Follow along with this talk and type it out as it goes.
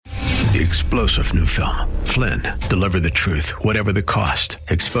The explosive new film, Flynn, deliver the truth, whatever the cost,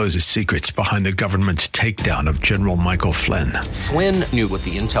 exposes secrets behind the government's takedown of General Michael Flynn. Flynn knew what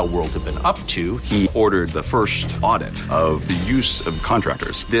the intel world had been up to. He ordered the first audit of the use of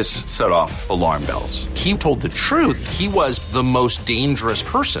contractors. This set off alarm bells. He told the truth. He was the most dangerous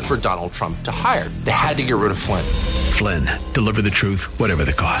person for Donald Trump to hire. They had to get rid of Flynn. Flynn, deliver the truth, whatever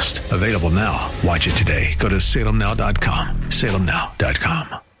the cost. Available now. Watch it today. Go to salemnow.com.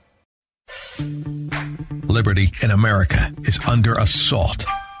 salemnow.com. Liberty in America is under assault.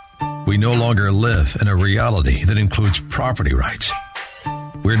 We no longer live in a reality that includes property rights.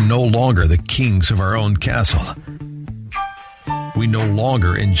 We're no longer the kings of our own castle. We no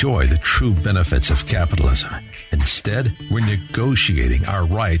longer enjoy the true benefits of capitalism. Instead, we're negotiating our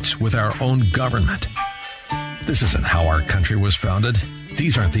rights with our own government. This isn't how our country was founded.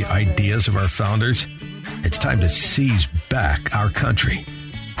 These aren't the ideas of our founders. It's time to seize back our country.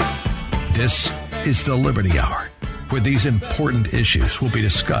 This is the Liberty Hour, where these important issues will be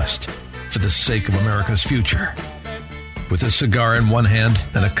discussed for the sake of America's future. With a cigar in one hand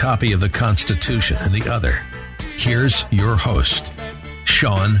and a copy of the Constitution in the other, here's your host,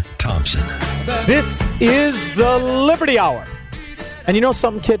 Sean Thompson. This is the Liberty Hour. And you know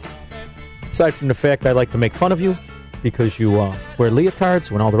something, kid? Aside from the fact I like to make fun of you because you wear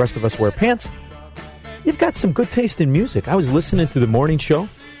leotards when all the rest of us wear pants, you've got some good taste in music. I was listening to the morning show.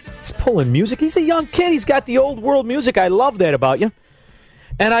 He's pulling music. He's a young kid. He's got the old world music. I love that about you.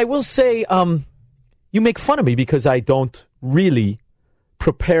 And I will say, you make fun of me because I don't really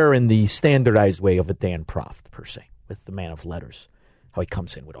prepare in the standardized way of a Dan Proft, per se, with the man of letters. How he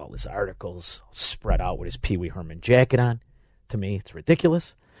comes in with all his articles, spread out with his Pee Wee Herman jacket on. To me, it's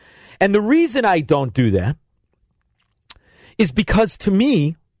ridiculous. And the reason I don't do that is because, to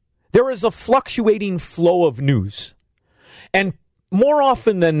me, there is a fluctuating flow of news. And more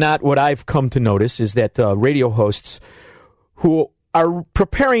often than not, what I've come to notice is that radio hosts who are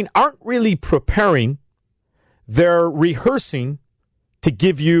preparing aren't really preparing. They're rehearsing to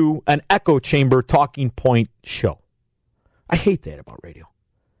give you an echo chamber talking point show. I hate that about radio.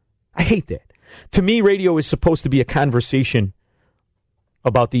 I hate that. To me, radio is supposed to be a conversation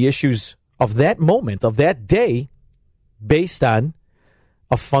about the issues of that moment, of that day, based on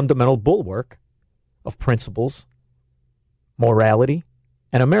a fundamental bulwark of principles, morality,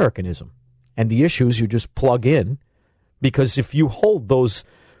 and Americanism. And the issues you just plug in, because if you hold those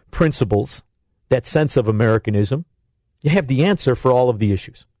principles, that sense of Americanism, you have the answer for all of the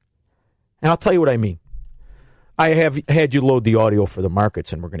issues. And I'll tell you what I mean. I have had you load the audio for the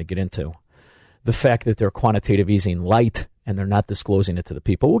markets, and we're going to get into the fact that they're quantitative easing light, and they're not disclosing it to the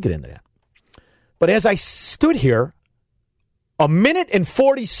people. We'll get into that. But as I stood here, a minute and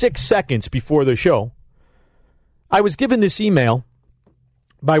 46 seconds before the show, I was given this email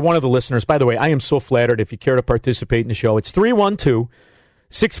by one of the listeners. By the way, I am so flattered. If you care to participate in the show, it's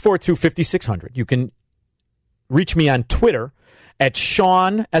 312-642-5600. You can reach me on Twitter at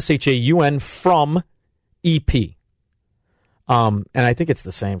Sean, S-H-A-U-N, from EP. And I think it's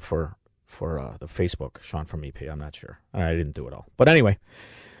the same for the Facebook, Sean from EP. I'm not sure. I didn't do it all. But anyway,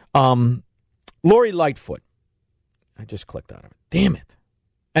 Lori Lightfoot. I just clicked out of it. Damn it.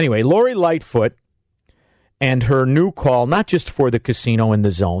 Anyway, Lori Lightfoot and her new call, not just for the casino and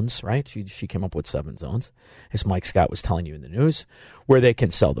the zones, right? She came up with 7 zones, as Mike Scott was telling you in the news, where they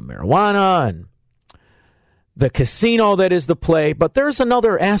can sell the marijuana and the casino that is the play. But there's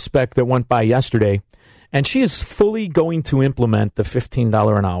another aspect that went by yesterday, and she is fully going to implement the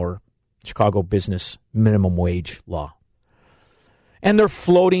 $15 an hour Chicago business minimum wage law. And they're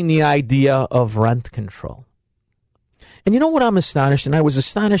floating the idea of rent control. And you know what I'm astonished? And I was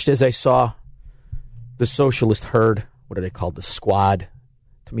astonished as I saw the socialist herd, what are they called? The squad.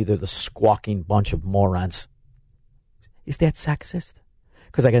 To me, they're the squawking bunch of morons. Is that sexist?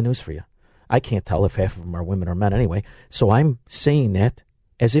 Because I got news for you. I can't tell if half of them are women or men anyway. So I'm saying that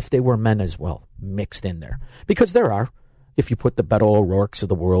as if they were men as well, mixed in there. Because there are. If you put the Beto O'Rourke's of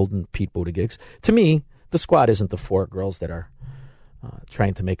the world and Pete Buttigieg's. To me, the squad isn't the 4 girls that are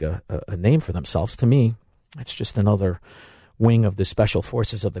trying to make a name for themselves. To me, it's just another wing of the special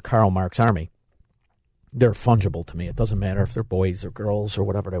forces of the Karl Marx army. They're fungible to me. It doesn't matter if they're boys or girls or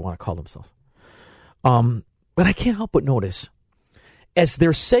whatever they want to call themselves. But I can't help but notice, as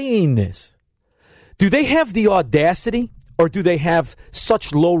they're saying this, do they have the audacity or do they have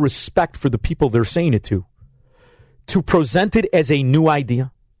such low respect for the people they're saying it to present it as a new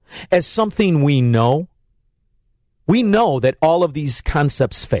idea, as something we know? We know that all of these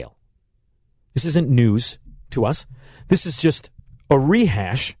concepts fail. This isn't news to us. This is just a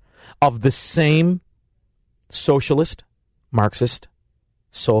rehash of the same socialist, Marxist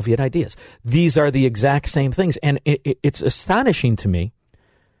Soviet ideas. These are the exact same things. And it's astonishing to me,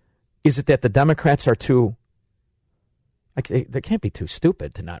 is it that the Democrats are too, they can't be too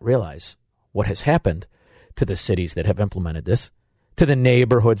stupid to not realize what has happened to the cities that have implemented this, to the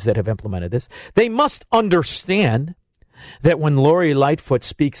neighborhoods that have implemented this. They must understand that when Lori Lightfoot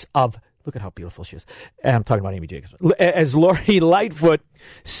speaks of, look at how beautiful she is. I'm talking about Amy Jacobs. As Lori Lightfoot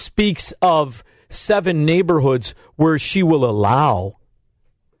speaks of 7 neighborhoods where she will allow,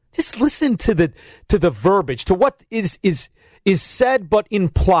 just listen to the verbiage, to what is said but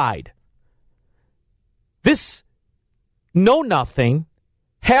implied. This know-nothing,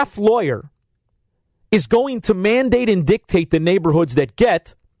 half lawyer is going to mandate and dictate the neighborhoods that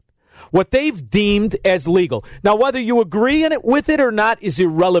get what they've deemed as legal. Now, whether you agree with it or not is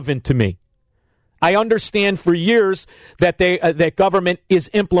irrelevant to me. I understand for years that that government is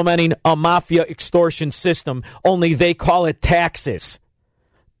implementing a mafia extortion system, only they call it taxes.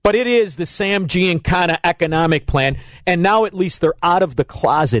 But it is the Sam Giancana economic plan, and now at least they're out of the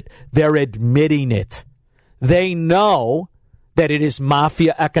closet. They're admitting it. They know that it is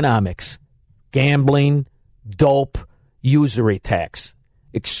mafia economics. Gambling, dope, usury tax,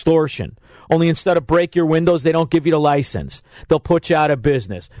 extortion. Only instead of break your windows, they don't give you the license. They'll put you out of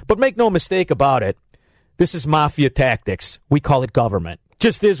business. But make no mistake about it, this is mafia tactics. We call it government.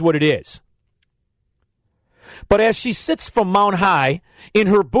 Just is what it is. But as she sits from Mount High in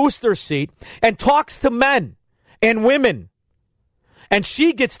her booster seat and talks to men and women, and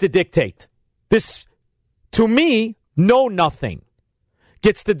she gets to dictate, this, to me, know nothing,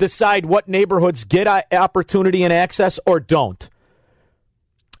 gets to decide what neighborhoods get opportunity and access or don't.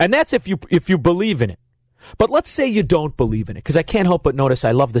 And that's if you believe in it. But let's say you don't believe in it, because I can't help but notice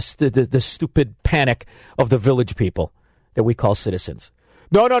I love the stupid panic of the village people that we call citizens.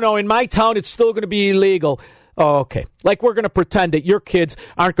 No, in my town it's still going to be illegal. Oh, okay. Like we're going to pretend that your kids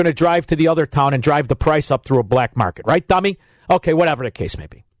aren't going to drive to the other town and drive the price up through a black market, right, dummy? Okay, whatever the case may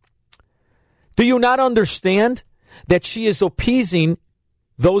be. Do you not understand that she is appeasing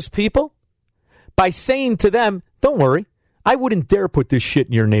those people by saying to them, don't worry, I wouldn't dare put this shit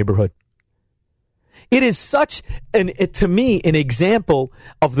in your neighborhood. It is such, to me, an example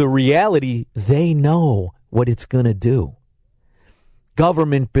of the reality. They know what it's going to do.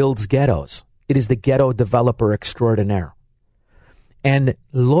 Government builds ghettos. It is the ghetto developer extraordinaire. And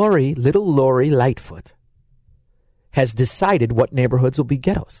little Lori Lightfoot, has decided what neighborhoods will be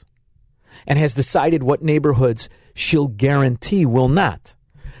ghettos. And has decided what neighborhoods she'll guarantee will not.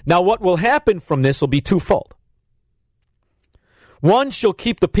 Now, what will happen from this will be twofold. One, she'll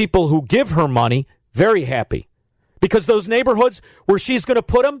keep the people who give her money very happy. Because those neighborhoods where she's going to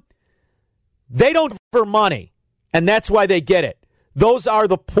put them, they don't give her money. And that's why they get it. Those are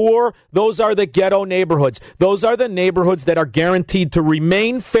the poor. Those are the ghetto neighborhoods. Those are the neighborhoods that are guaranteed to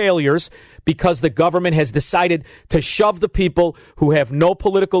remain failures because the government has decided to shove the people who have no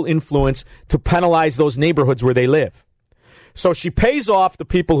political influence to penalize those neighborhoods where they live. So she pays off the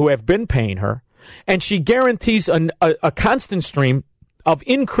people who have been paying her, and she guarantees a constant stream of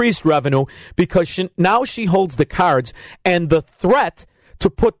increased revenue because now she holds the cards and the threat to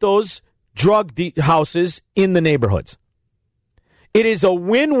put those drug houses in the neighborhoods. It is a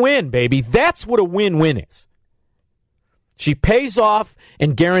win-win, baby. That's what a win-win is. She pays off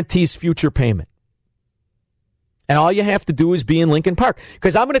and guarantees future payment. And all you have to do is be in Lincoln Park.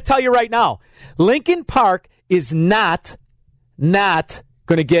 Because I'm going to tell you right now, Lincoln Park is not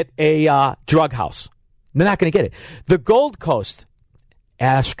going to get a drug house. They're not going to get it. The Gold Coast,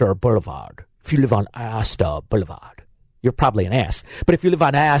 Astor Boulevard. If you live on Astor Boulevard, you're probably an ass. But if you live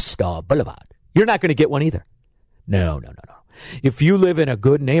on Astor Boulevard, you're not going to get one either. No. If you live in a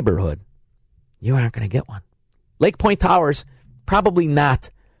good neighborhood, you aren't going to get one. Lake Point Towers, probably not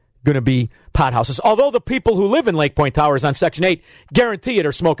going to be pot houses. Although the people who live in Lake Point Towers on Section 8 guarantee it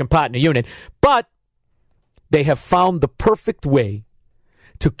are smoking pot in a unit. But they have found the perfect way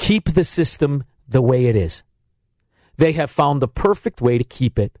to keep the system the way it is. They have found the perfect way to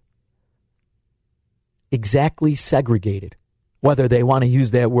keep it exactly segregated, whether they want to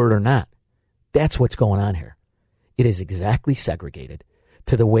use that word or not. That's what's going on here. It is exactly segregated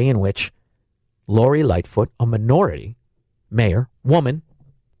to the way in which Lori Lightfoot, a minority mayor, woman,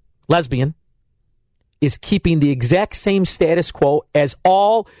 lesbian, is keeping the exact same status quo as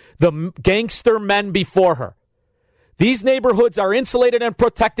all the gangster men before her. These neighborhoods are insulated and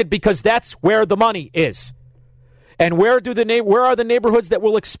protected because that's where the money is. And where are the neighborhoods that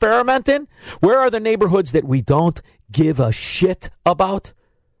we'll experiment in? Where are the neighborhoods that we don't give a shit about?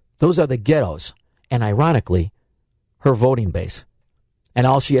 Those are the ghettos. And ironically, her voting base. And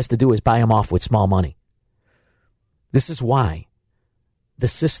all she has to do is buy them off with small money. This is why the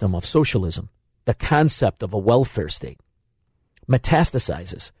system of socialism, the concept of a welfare state,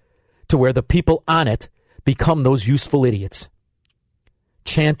 metastasizes to where the people on it become those useful idiots,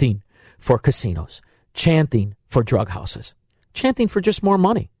 chanting for casinos, chanting for drug houses, chanting for just more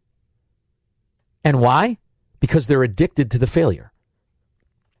money. And why? Because they're addicted to the failure.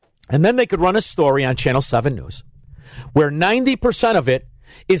 And then they could run a story on Channel 7 News where 90% of it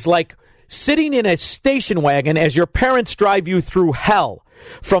is like sitting in a station wagon as your parents drive you through hell,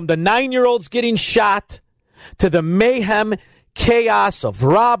 from the 9-year-olds getting shot to the mayhem, chaos of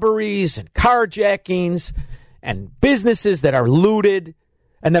robberies and carjackings and businesses that are looted.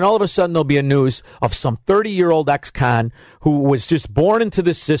 And then all of a sudden there'll be a news of some 30-year-old ex-con who was just born into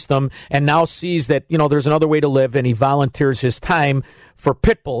this system and now sees that, there's another way to live, and he volunteers his time for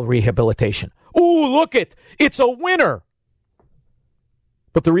pit bull rehabilitation. Ooh, look it! It's a winner!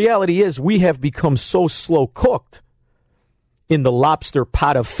 But the reality is we have become so slow-cooked in the lobster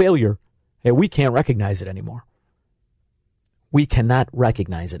pot of failure that we can't recognize it anymore. We cannot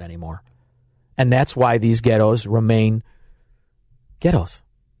recognize it anymore. And that's why these ghettos remain ghettos.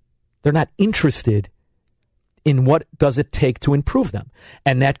 They're not interested in what does it take to improve them.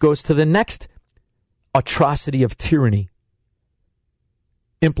 And that goes to the next atrocity of tyranny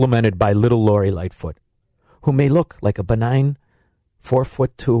implemented by little Lori Lightfoot, who may look like a benign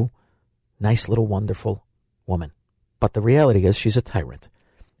 4'2", nice little wonderful woman. But the reality is she's a tyrant,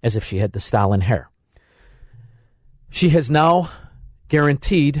 as if she had the Stalin hair. She has now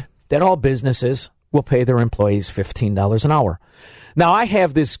guaranteed that all businesses will pay their employees $15 an hour. Now, I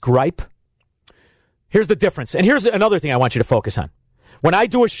have this gripe. Here's the difference. And here's another thing I want you to focus on. When I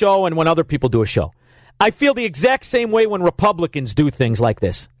do a show and when other people do a show, I feel the exact same way when Republicans do things like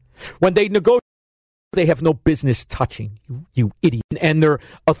this. When they negotiate, they have no business touching, you idiot. And their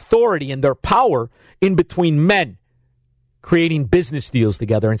authority and their power in between men creating business deals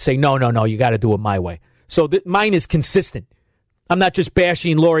together and say, no, you got to do it my way. So mine is consistent. I'm not just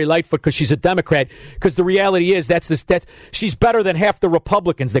bashing Lori Lightfoot because she's a Democrat, because the reality is that she's better than half the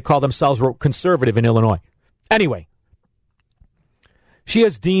Republicans that call themselves conservative in Illinois. Anyway, she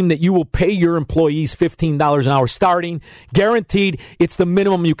has deemed that you will pay your employees $15 an hour starting, guaranteed. It's the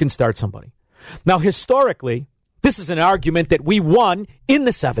minimum you can start somebody. Now, historically, this is an argument that we won in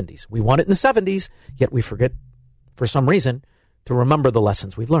the 70s. We won it in the 70s, yet we forget, for some reason, to remember the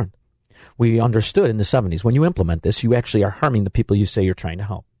lessons we've learned. We understood in the 70s, when you implement this, you actually are harming the people you say you're trying to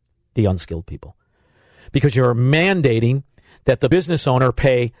help, the unskilled people. Because you're mandating that the business owner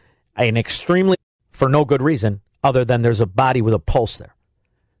pay an extremely, for no good reason, other than there's a body with a pulse there,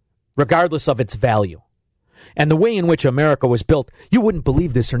 regardless of its value. And the way in which America was built, you wouldn't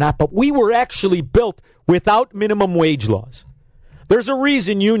believe this or not, but we were actually built without minimum wage laws. There's a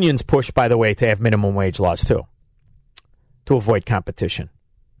reason unions push, by the way, to have minimum wage laws, too, to avoid competition.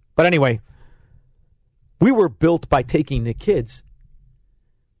 But anyway, we were built by taking the kids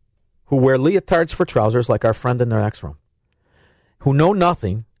who wear leotards for trousers, like our friend in the next room, who know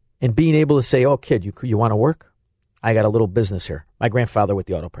nothing, and being able to say, oh, kid, you want to work? I got a little business here. My grandfather with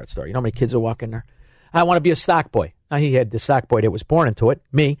the auto parts store. You know how many kids will walk in there? I want to be a stock boy. Now, he had the stock boy that was born into it,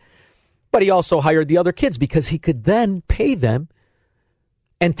 me. But he also hired the other kids because he could then pay them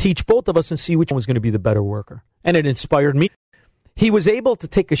and teach both of us and see which one was going to be the better worker. And it inspired me. He was able to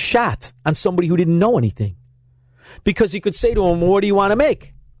take a shot on somebody who didn't know anything because he could say to him, what do you want to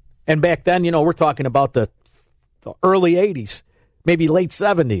make? And back then, we're talking about the early 80s, maybe late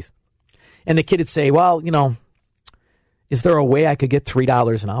 70s. And the kid would say, well, is there a way I could get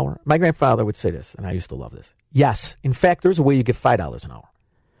 $3 an hour? My grandfather would say this, and I used to love this. Yes. In fact, there's a way you get $5 an hour.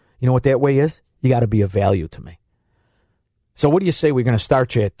 You know what that way is? You got to be of value to me. So what do you say we're going to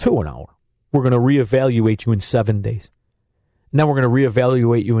start you at $2 an hour? We're going to reevaluate you in 7 days. And then we're going to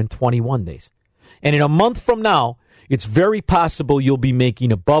reevaluate you in 21 days. And in a month from now, it's very possible you'll be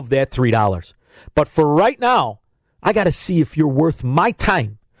making above that $3. But for right now, I got to see if you're worth my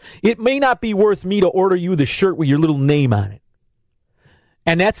time. It may not be worth me to order you the shirt with your little name on it.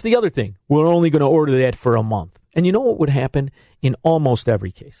 And that's the other thing. We're only going to order that for a month. And you know what would happen in almost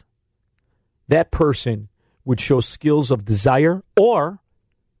every case? That person would show skills of desire or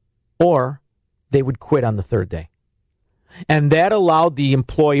they would quit on the third day. And that allowed the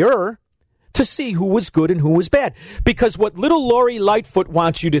employer to see who was good and who was bad. Because what little Lori Lightfoot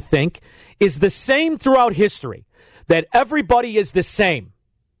wants you to think is the same throughout history, that everybody is the same.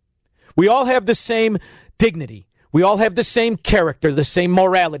 We all have the same dignity. We all have the same character, the same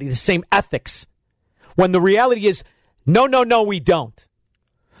morality, the same ethics. When the reality is, no, we don't.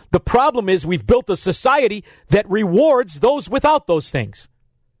 The problem is we've built a society that rewards those without those things.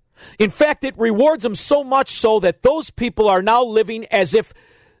 In fact, it rewards them so much so that those people are now living as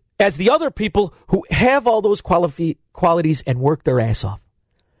the other people who have all those qualities and work their ass off.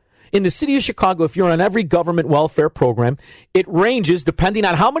 In the city of Chicago, if you're on every government welfare program, it ranges, depending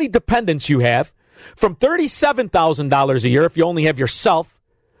on how many dependents you have, from $37,000 a year if you only have yourself,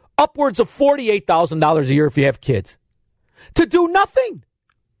 upwards of $48,000 a year if you have kids. To do nothing.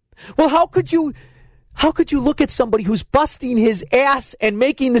 Well, how could you look at somebody who's busting his ass and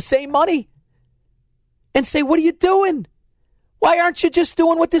making the same money and say, what are you doing? Why aren't you just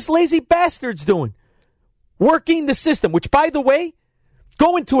doing what this lazy bastard's doing? Working the system, which, by the way,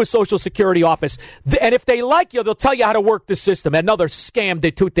 go into a Social Security office, and if they like you, they'll tell you how to work the system. Another scam,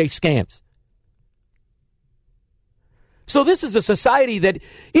 they scams. So this is a society that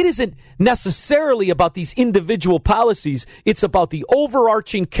it isn't necessarily about these individual policies. It's about the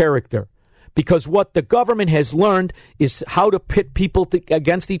overarching character. Because what the government has learned is how to pit people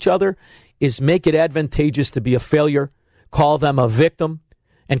against each other, is make it advantageous to be a failure, call them a victim,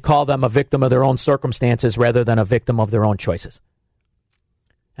 and call them a victim of their own circumstances rather than a victim of their own choices.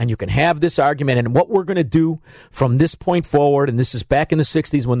 And you can have this argument, and what we're going to do from this point forward, and this is back in the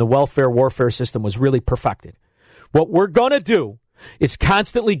 60s when the welfare warfare system was really perfected, what we're going to do is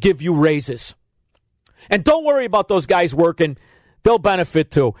constantly give you raises. And don't worry about those guys working. They'll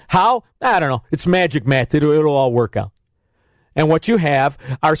benefit too. How? I don't know. It's magic math. It'll all work out. And what you have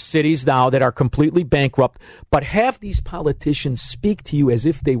are cities now that are completely bankrupt, but have these politicians speak to you as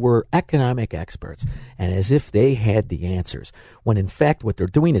if they were economic experts and as if they had the answers, when in fact what they're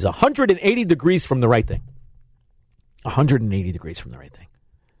doing is 180 degrees from the right thing. 180 degrees from the right thing.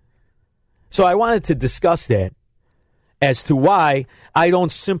 So I wanted to discuss that as to why I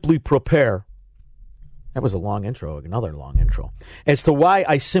don't simply prepare. That was a long intro, another long intro. As to why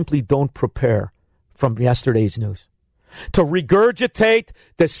I simply don't prepare from yesterday's news. To regurgitate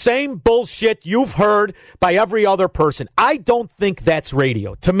the same bullshit you've heard by every other person. I don't think that's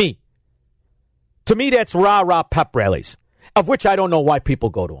radio, to me. To me, that's rah-rah pep rallies, of which I don't know why people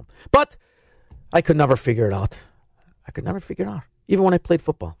go to them. But I could never figure it out. Even when I played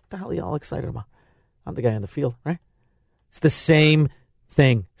football. What the hell are you all excited about? I'm the guy on the field, right? It's the same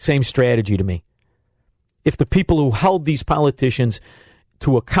thing, same strategy to me. If the people who held these politicians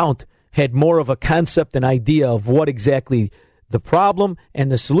to account had more of a concept and idea of what exactly the problem and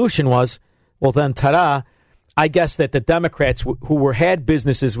the solution was, well then, ta-da, I guess that the Democrats who had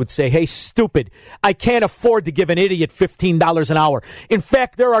businesses would say, hey, stupid, I can't afford to give an idiot $15 an hour. In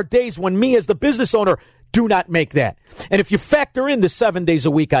fact, there are days when me as the business owner do not make that. And if you factor in the 7 days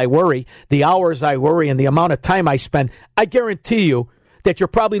a week I worry, the hours I worry, and the amount of time I spend, I guarantee you that you're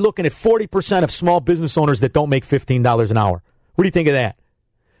probably looking at 40% of small business owners that don't make $15 an hour. What do you think of that?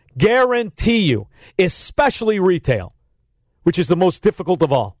 Guarantee you, especially retail, which is the most difficult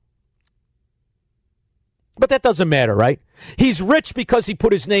of all. But that doesn't matter, right? He's rich because he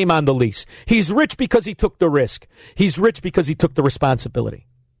put his name on the lease. He's rich because he took the risk. He's rich because he took the responsibility.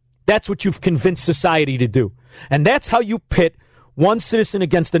 That's what you've convinced society to do. And that's how you pit one citizen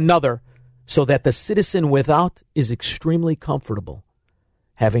against another, so that the citizen without is extremely comfortable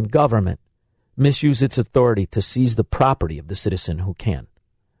having government misuse its authority to seize the property of the citizen who can.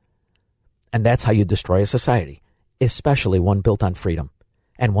 And that's how you destroy a society, especially one built on freedom,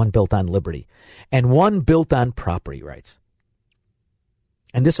 and one built on liberty, and one built on property rights.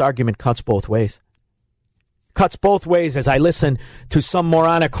 And this argument cuts both ways. Cuts both ways as I listen to some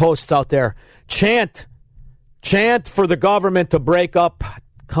moronic hosts out there chant for the government to break up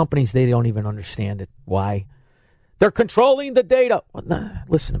companies. They don't even understand it. Why? They're controlling the data. Well, nah,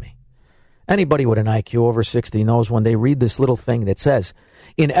 listen to me. Anybody with an IQ over 60 knows when they read this little thing that says,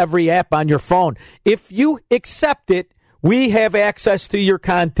 in every app on your phone, if you accept it, we have access to your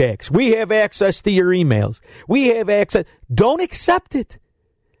contacts. We have access to your emails. We have access. Don't accept it.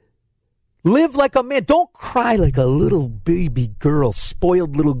 Live like a man. Don't cry like a little baby girl,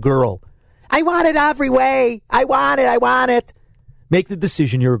 spoiled little girl. I want it every way. I want it. Make the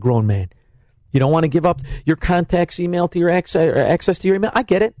decision. You're a grown man. You don't want to give up your contacts email to your access to your email. I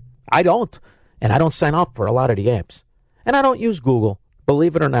get it. I don't. And I don't sign up for a lot of the apps. And I don't use Google.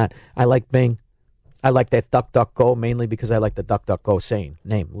 Believe it or not, I like Bing. I like that DuckDuckGo mainly because I like the DuckDuckGo saying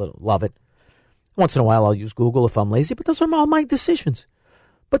name. Love it. Once in a while I'll use Google if I'm lazy, but those are all my decisions.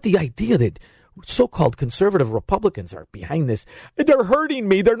 But the idea that so-called conservative Republicans are behind this, they're hurting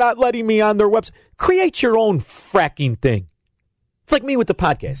me, they're not letting me on their website. Create your own fracking thing. It's like me with the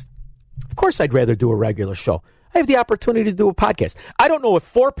podcast. Of course I'd rather do a regular show. I have the opportunity to do a podcast. I don't know if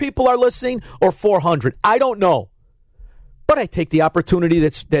 4 people are listening or 400. I don't know. But I take the opportunity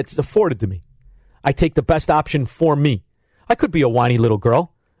that's afforded to me. I take the best option for me. I could be a whiny little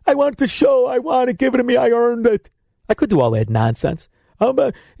girl. I want to show. I want to give it to me. I earned it. I could do all that nonsense.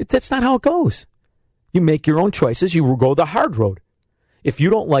 But that's not how it goes. You make your own choices. You go the hard road. If you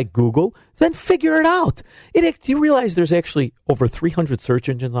don't like Google, then figure it out. You realize there's actually over 300 search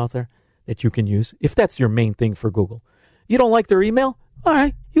engines out there that you can use if that's your main thing for Google. You don't like their email? All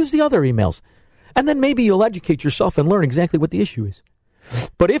right, use the other emails. And then maybe you'll educate yourself and learn exactly what the issue is.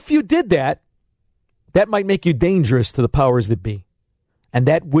 But if you did that, that might make you dangerous to the powers that be. And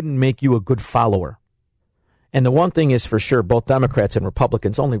that wouldn't make you a good follower. And the one thing is for sure, both Democrats and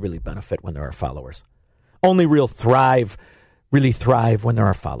Republicans only really benefit when there are followers. Only really thrive when there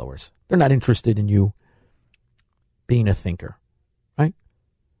are followers. They're not interested in you being a thinker, right?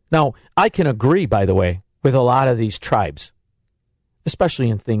 Now, I can agree, by the way, with a lot of these tribes, especially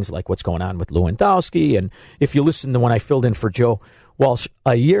in things like what's going on with Lewandowski. And if you listen to when I filled in for Joe Walsh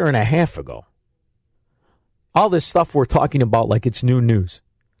a year and a half ago, all this stuff we're talking about like it's new news.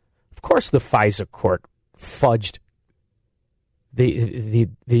 Of course the FISA court fudged the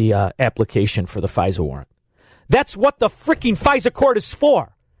application for the FISA warrant. That's what the freaking FISA court is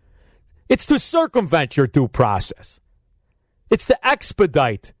for. It's to circumvent your due process. It's to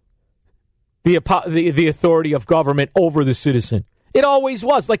expedite the authority of government over the citizen. It always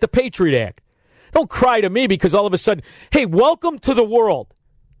was, like the Patriot Act. Don't cry to me because all of a sudden, hey, welcome to the world.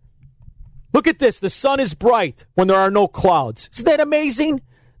 Look at this. The sun is bright when there are no clouds. Isn't that amazing?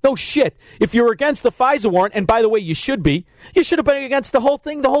 No shit. If you're against the FISA warrant, and by the way, you should have been against the whole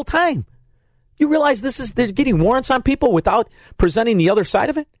thing the whole time. You realize they're getting warrants on people without presenting the other side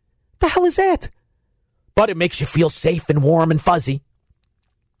of it? The hell is that? But it makes you feel safe and warm and fuzzy.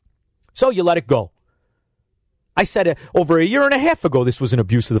 So you let it go. I said it over a year and a half ago this was an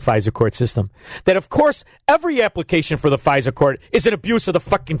abuse of the FISA court system. That, of course, every application for the FISA court is an abuse of the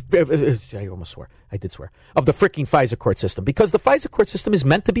fucking... I almost swore. I did swear. Of the freaking FISA court system. Because the FISA court system is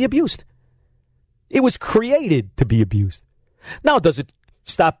meant to be abused. It was created to be abused. Now, does it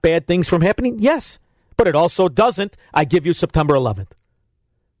stop bad things from happening? Yes. But it also doesn't. I give you September 11th.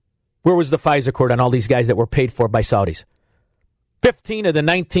 Where was the FISA court on all these guys that were paid for by Saudis? 15 of the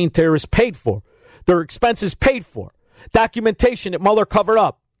 19 terrorists paid for. Their expenses paid for. Documentation that Mueller covered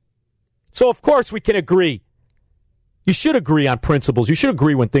up. So, of course, we can agree. You should agree on principles. You should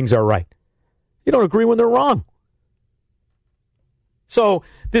agree when things are right. You don't agree when they're wrong. So,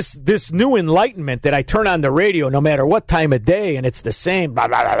 this new enlightenment that I turn on the radio no matter what time of day and it's the same, blah,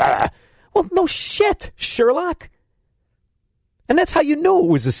 blah, blah, blah. Well, no shit, Sherlock. And that's how you knew it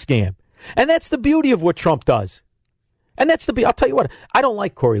was a scam. And that's the beauty of what Trump does. And that's I'll tell you what, I don't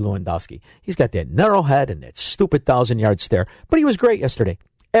like Corey Lewandowski. He's got that narrow head and that stupid 1,000-yard stare. But he was great yesterday.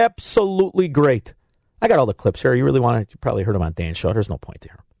 Absolutely great. I got all the clips here. You probably heard him on Dan's show. There's no point to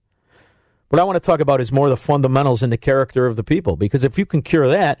hear him. What I want to talk about is more the fundamentals and the character of the people. Because if you can cure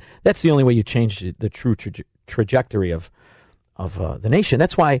that, that's the only way you change the true trajectory of the nation.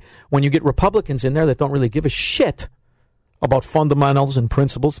 That's why when you get Republicans in there that don't really give a shit about fundamentals and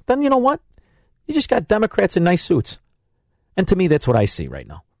principles, then you know what? You just got Democrats in nice suits. And to me, that's what I see right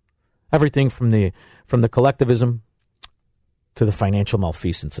now. Everything from the collectivism to the financial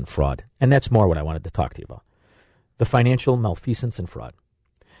malfeasance and fraud. And that's more what I wanted to talk to you about. The financial malfeasance and fraud.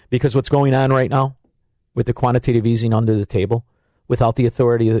 Because what's going on right now with the quantitative easing under the table without the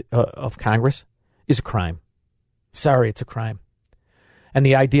authority of Congress is a crime. Sorry, it's a crime. And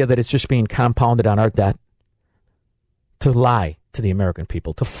the idea that it's just being compounded on our debt to lie to the American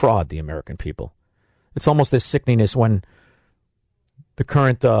people, to fraud the American people. It's almost as sickening as when the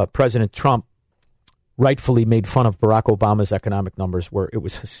current President Trump rightfully made fun of Barack Obama's economic numbers, where it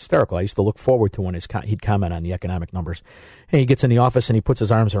was hysterical. I used to look forward to when he'd comment on the economic numbers. And he gets in the office and he puts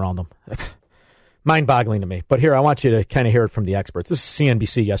his arms around them. Mind-boggling to me. But here, I want you to kind of hear it from the experts. This is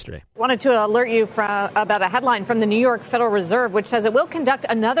CNBC yesterday. Wanted to alert you about a headline from the New York Federal Reserve, which says it will conduct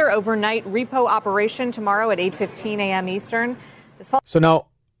another overnight repo operation tomorrow at 8:15 a.m. Eastern. So now,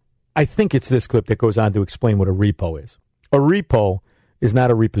 I think it's this clip that goes on to explain what a repo is. A repo is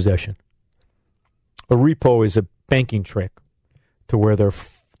not a repossession. A repo is a banking trick to where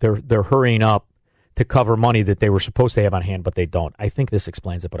they're hurrying up to cover money that they were supposed to have on hand, but they don't. I think this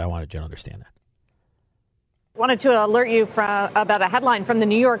explains it, but I wanted you to understand that. Wanted to alert you about a headline from the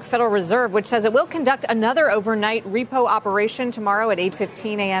New York Federal Reserve, which says it will conduct another overnight repo operation tomorrow at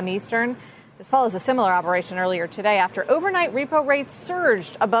 8:15 a.m. Eastern. This follows a similar operation earlier today after overnight repo rates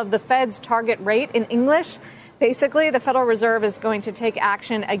surged above the Fed's target rate. In English, basically, the Federal Reserve is going to take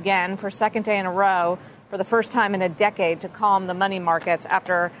action again for second day in a row for the first time in a decade to calm the money markets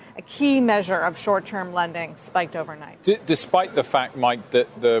after a key measure of short-term lending spiked overnight. Despite the fact, Mike, that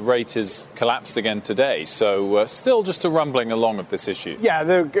the rate has collapsed again today, so still just a rumbling along of this issue. Yeah,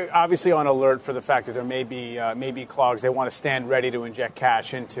 they're obviously on alert for the fact that there may be clogs. They want to stand ready to inject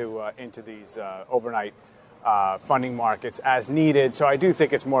cash into these overnight funding markets as needed. So I do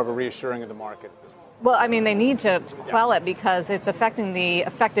think it's more of a reassuring of the market at this point. Well, I mean, they need to quell it because it's affecting the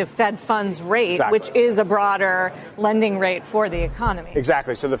effective Fed funds rate, Exactly. which is a broader lending rate for the economy.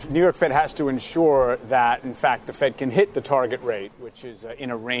 Exactly. So the New York Fed has to ensure that, in fact, the Fed can hit the target rate, which is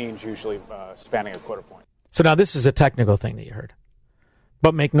in a range usually spanning a quarter point. So now this is a technical thing that you heard.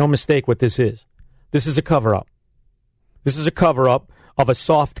 But make no mistake what this is. This is a cover-up. This is a cover-up of a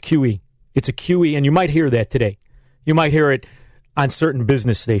soft QE. It's a QE, and you might hear that today. You might hear it on certain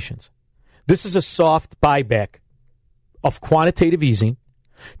business stations. This is a soft buyback of quantitative easing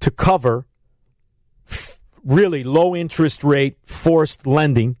to cover really low interest rate forced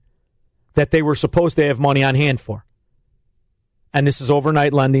lending that they were supposed to have money on hand for. And this is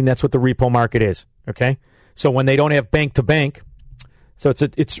overnight lending. That's what the repo market is. Okay, so when they don't have bank to bank, so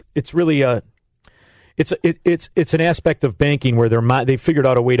it's really an aspect of banking where they figured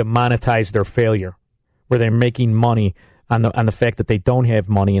out a way to monetize their failure, where they're making money on the fact that they don't have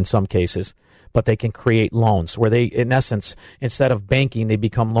money in some cases, but they can create loans where they, in essence, instead of banking, they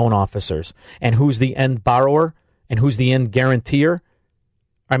become loan officers. And who's the end borrower and who's the end guarantor?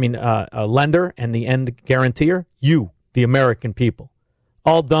 I mean, a lender and the end guarantor? You, the American people.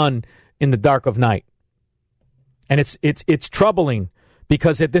 All done in the dark of night. And it's troubling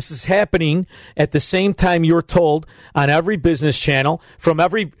because this is happening at the same time you're told on every business channel from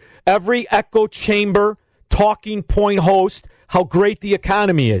every echo chamber talking point host how great the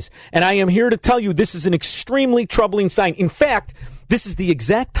economy is. And I am here to tell you this is an extremely troubling sign. In fact, this is the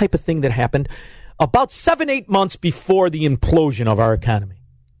exact type of thing that happened about 7-8 months before the implosion of our economy.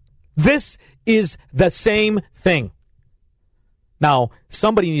 This is the same thing. Now,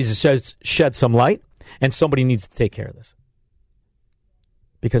 somebody needs to shed some light, and somebody needs to take care of this.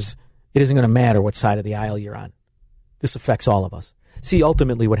 Because it isn't going to matter what side of the aisle you're on. This affects all of us. See,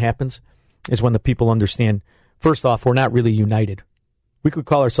 ultimately what happens is when the people understand, first off, we're not really united. We could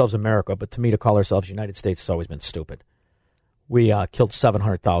call ourselves America, but to me, to call ourselves United States has always been stupid. We killed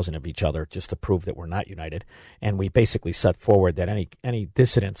 700,000 of each other just to prove that we're not united, and we basically set forward that any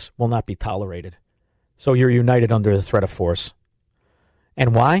dissidents will not be tolerated. So you're united under the threat of force.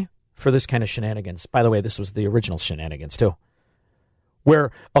 And why? For this kind of shenanigans. By the way, this was the original shenanigans, too,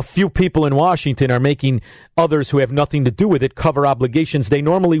 where a few people in Washington are making others who have nothing to do with it cover obligations they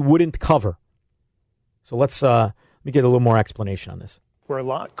normally wouldn't cover. So let me get a little more explanation on this. We're a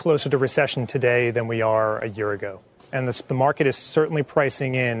lot closer to recession today than we are a year ago. And the market is certainly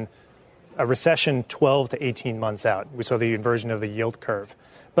pricing in a recession 12 to 18 months out. We saw the inversion of the yield curve.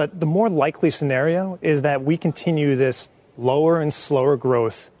 But the more likely scenario is that we continue this lower and slower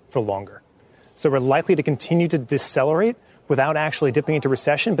growth for longer. So we're likely to continue to decelerate without actually dipping into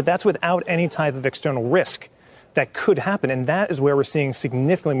recession, but that's without any type of external risk that could happen. And that is where we're seeing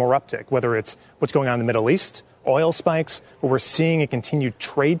significantly more uptick, whether it's what's going on in the Middle East, oil spikes, where we're seeing a continued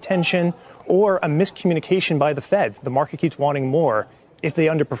trade tension, or a miscommunication by the Fed. The market keeps wanting more. If they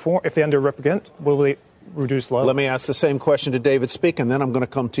underperform, if they underrepresent, will they reduce low? Let me ask the same question to David Speak, and then I'm going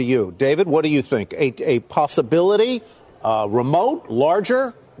to come to you. David, what do you think? A possibility, remote,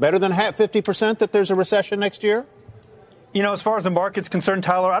 larger, better than 50% that there's a recession next year? You know, as far as the market's concerned,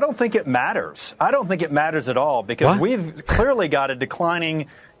 Tyler, I don't think it matters. I don't think it matters at all because we've clearly got a declining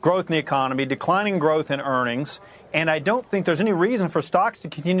growth in the economy, declining growth in earnings, and I don't think there's any reason for stocks to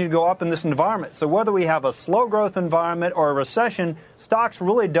continue to go up in this environment. So whether we have a slow growth environment or a recession, stocks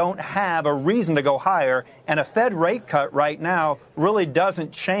really don't have a reason to go higher, and a Fed rate cut right now really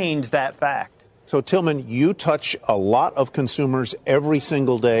doesn't change that fact. So, Tillman, you touch a lot of consumers every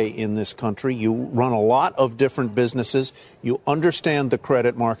single day in this country. You run a lot of different businesses. You understand the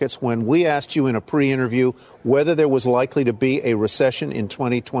credit markets. When we asked you in a pre-interview whether there was likely to be a recession in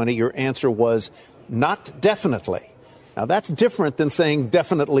 2020, your answer was not definitely. Now, that's different than saying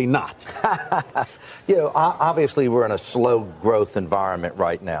definitely not. You know, obviously we're in a slow growth environment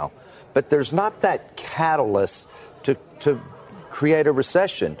right now, but there's not that catalyst to create a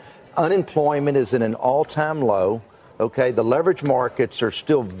recession. Unemployment is at an all-time low. Okay, the leverage markets are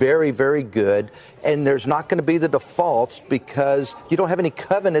still very, very good, and there's not going to be the defaults because you don't have any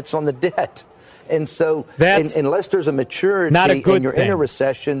covenants on the debt. And so unless there's a maturity and you're in a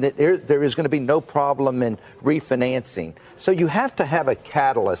recession, that there is going to be no problem in refinancing. So you have to have a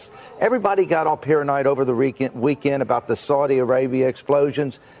catalyst. Everybody got all paranoid over the weekend about the Saudi Arabia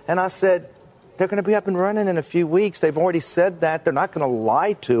explosions, and I said, they're going to be up and running in a few weeks. They've already said that. They're not going to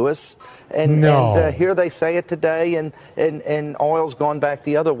lie to us. And here they say it today, and oil's gone back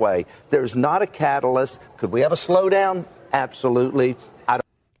the other way. There's not a catalyst. Could we have a slowdown? Absolutely.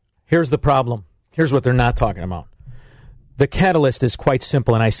 Here's the problem. Here's what they're not talking about. The catalyst is quite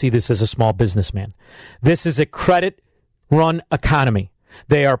simple, and I see this as a small businessman. This is a credit-run economy.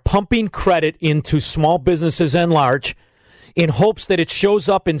 They are pumping credit into small businesses and large in hopes that it shows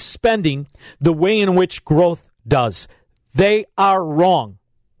up in spending the way in which growth does. They are wrong.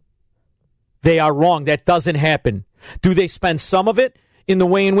 They are wrong. That doesn't happen. Do they spend some of it in the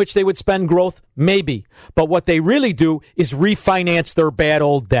way in which they would spend growth? Maybe. But what they really do is refinance their bad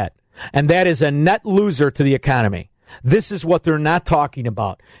old debt. And that is a net loser to the economy. This is what they're not talking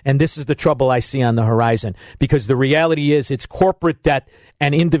about. And this is the trouble I see on the horizon. Because the reality is it's corporate debt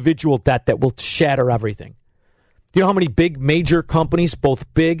and individual debt that will shatter everything. Do you know how many big major companies,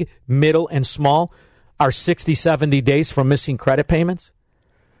 both big, middle, and small, are 60, 70 days from missing credit payments?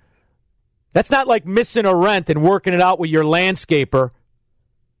 That's not like missing a rent and working it out with your landscaper.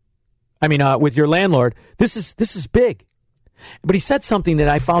 With your landlord. This is big. But he said something that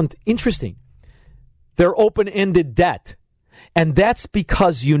I found interesting. They're open-ended debt. And that's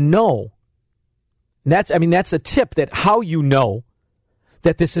because that's a tip that how you know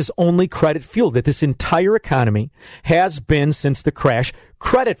that this is only credit-fueled, that this entire economy has been, since the crash,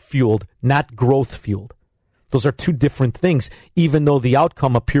 credit-fueled, not growth-fueled. Those are two different things, even though the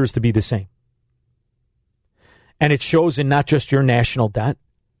outcome appears to be the same. And it shows in not just your national debt,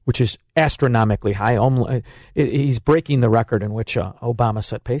 which is astronomically high. He's breaking the record in which Obama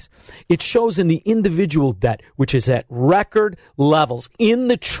set pace. It shows in the individual debt, which is at record levels in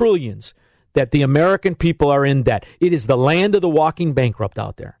the trillions, that the American people are in debt. It is the land of the walking bankrupt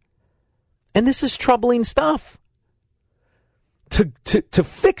out there. And this is troubling stuff. To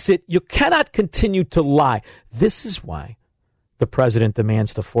fix it, you cannot continue to lie. This is why the president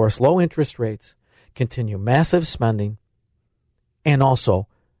demands to force low interest rates, continue massive spending, and also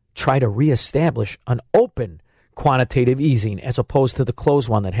try to reestablish an open quantitative easing as opposed to the closed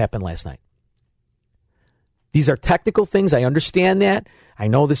one that happened last night. These are technical things. I understand that. I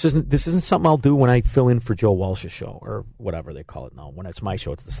know this isn't something I'll do when I fill in for Joe Walsh's show or whatever they call it now. When it's my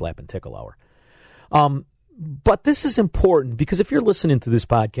show, it's the Slap and Tickle Hour. But this is important because if you're listening to this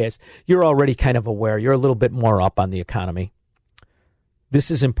podcast, you're already kind of aware. You're a little bit more up on the economy.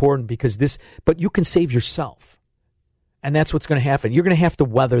 This is important because but you can save yourself. And that's what's going to happen. You're going to have to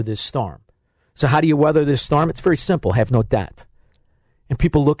weather this storm. So how do you weather this storm? It's very simple. Have no debt. And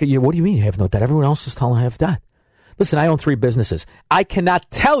people look at you, what do you mean you have no debt? Everyone else is telling I have debt. Listen, I own 3 businesses. I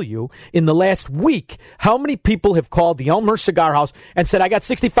cannot tell you in the last week how many people have called the Elmhurst Cigar House and said, I got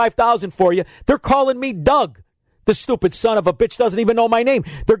 $65,000 for you. They're calling me Doug. The stupid son of a bitch doesn't even know my name.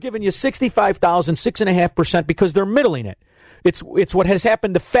 They're giving you $65,000, 6.5% because they're middling it. It's what has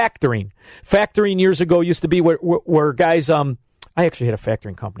happened to factoring. Factoring years ago used to be where guys, I actually had a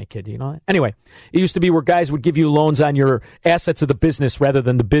factoring company, kid. Do you know that? Anyway, it used to be where guys would give you loans on your assets of the business rather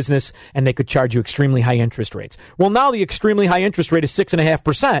than the business, and they could charge you extremely high interest rates. Well, now the extremely high interest rate is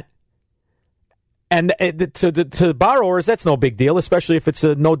 6.5%. And to borrowers, that's no big deal, especially if it's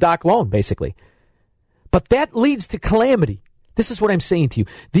a no-doc loan, basically. But that leads to calamity. This is what I'm saying to you.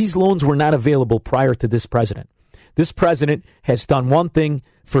 These loans were not available prior to this president. This president has done one thing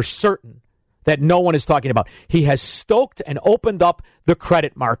for certain that no one is talking about. He has stoked and opened up the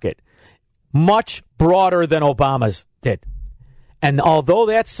credit market much broader than Obama's did. And although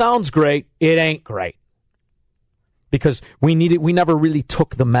that sounds great, it ain't great. Because we never really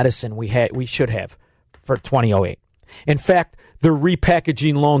took the medicine we should have for 2008. In fact, they're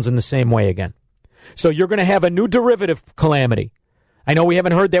repackaging loans in the same way again. So you're going to have a new derivative calamity. I know we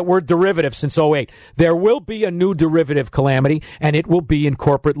haven't heard that word derivative since 2008. There will be a new derivative calamity, and it will be in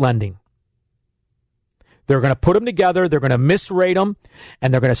corporate lending. They're going to put them together, they're going to misrate them,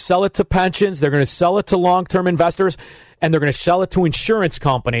 and they're going to sell it to pensions, they're going to sell it to long-term investors, and they're going to sell it to insurance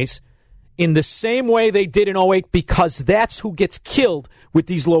companies in the same way they did in 2008 because that's who gets killed with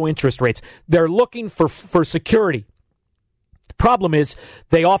these low interest rates. They're looking for security. The problem is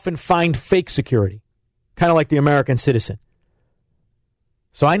they often find fake security, kind of like the American citizen.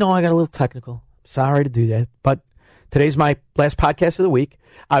 So I know I got a little technical. Sorry to do that. But today's my last podcast of the week.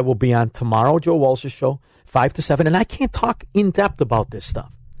 I will be on tomorrow, Joe Walsh's show, 5 to 7. And I can't talk in depth about this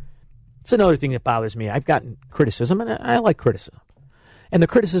stuff. It's another thing that bothers me. I've gotten criticism, and I like criticism. And the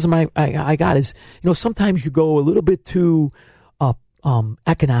criticism I got is, sometimes you go a little bit too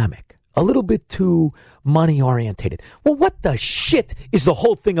economic, a little bit too money-orientated. Well, what the shit is the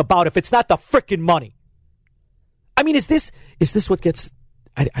whole thing about if it's not the frickin' money? I mean, is this what gets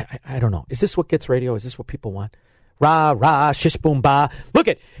I don't know. Is this what gets radio? Is this what people want? Rah, rah, shish, boom, bah. Look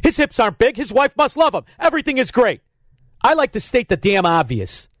at, his hips aren't big. His wife must love him. Everything is great. I like to state the damn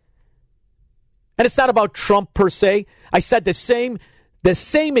obvious. And it's not about Trump per se. I said the same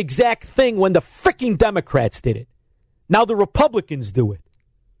exact thing when the freaking Democrats did it. Now the Republicans do it.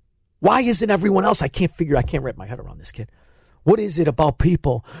 Why isn't everyone else? I can't wrap my head around this, kid. What is it about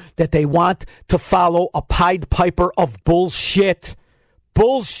people that they want to follow a Pied Piper of bullshit?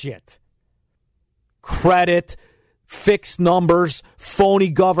 Bullshit. Credit, fixed numbers, phony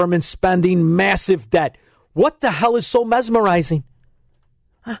government spending, massive debt. What the hell is so mesmerizing?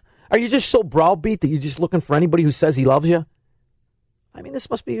 Huh? Are you just so browbeat that you're just looking for anybody who says he loves you? I mean, this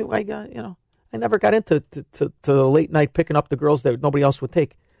must be, I never got into to late night picking up the girls that nobody else would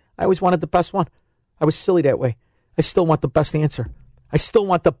take. I always wanted the best one. I was silly that way. I still want the best answer. I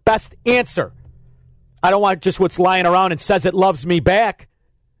don't want just what's lying around and says it loves me back.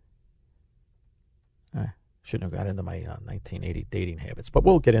 I shouldn't have got into my 1980 dating habits, but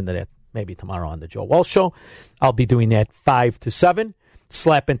we'll get into that maybe tomorrow on the Joe Walsh Show. I'll be doing that 5 to 7.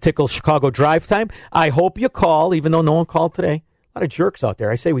 Slap and tickle Chicago drive time. I hope you call, even though no one called today. A lot of jerks out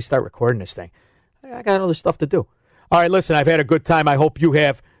there. I say we start recording this thing. I got other stuff to do. All right, listen, I've had a good time. I hope you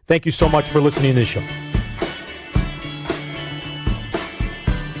have. Thank you so much for listening to this show.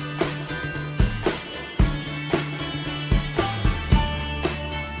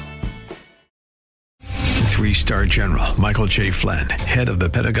 Three-star General Michael J. Flynn, head of the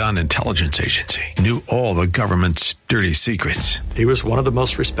Pentagon Intelligence Agency, knew all the government's dirty secrets. He was one of the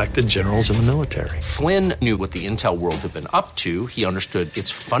most respected generals in the military. Flynn knew what the intel world had been up to. He understood its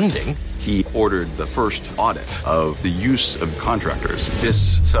funding. He ordered the first audit of the use of contractors.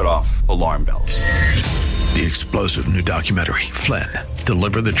 This set off alarm bells. The explosive new documentary, Flynn,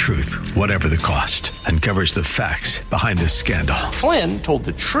 Deliver the Truth, Whatever the Cost, uncovers the facts behind this scandal. Flynn told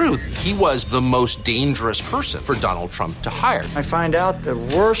the truth. He was the most dangerous person for Donald Trump to hire. I find out the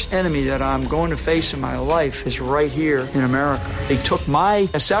worst enemy that I'm going to face in my life is right here in America. They took my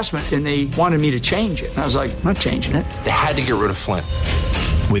assessment and they wanted me to change it. And I was like, I'm not changing it. They had to get rid of Flynn.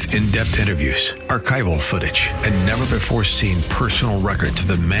 With in-depth interviews, archival footage, and never-before-seen personal records of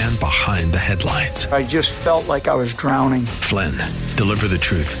the man behind the headlines. I just felt like I was drowning. Flynn, Deliver the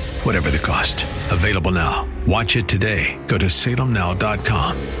Truth, Whatever the Cost. Available now. Watch it today. Go to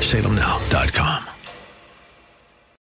salemnow.com. salemnow.com.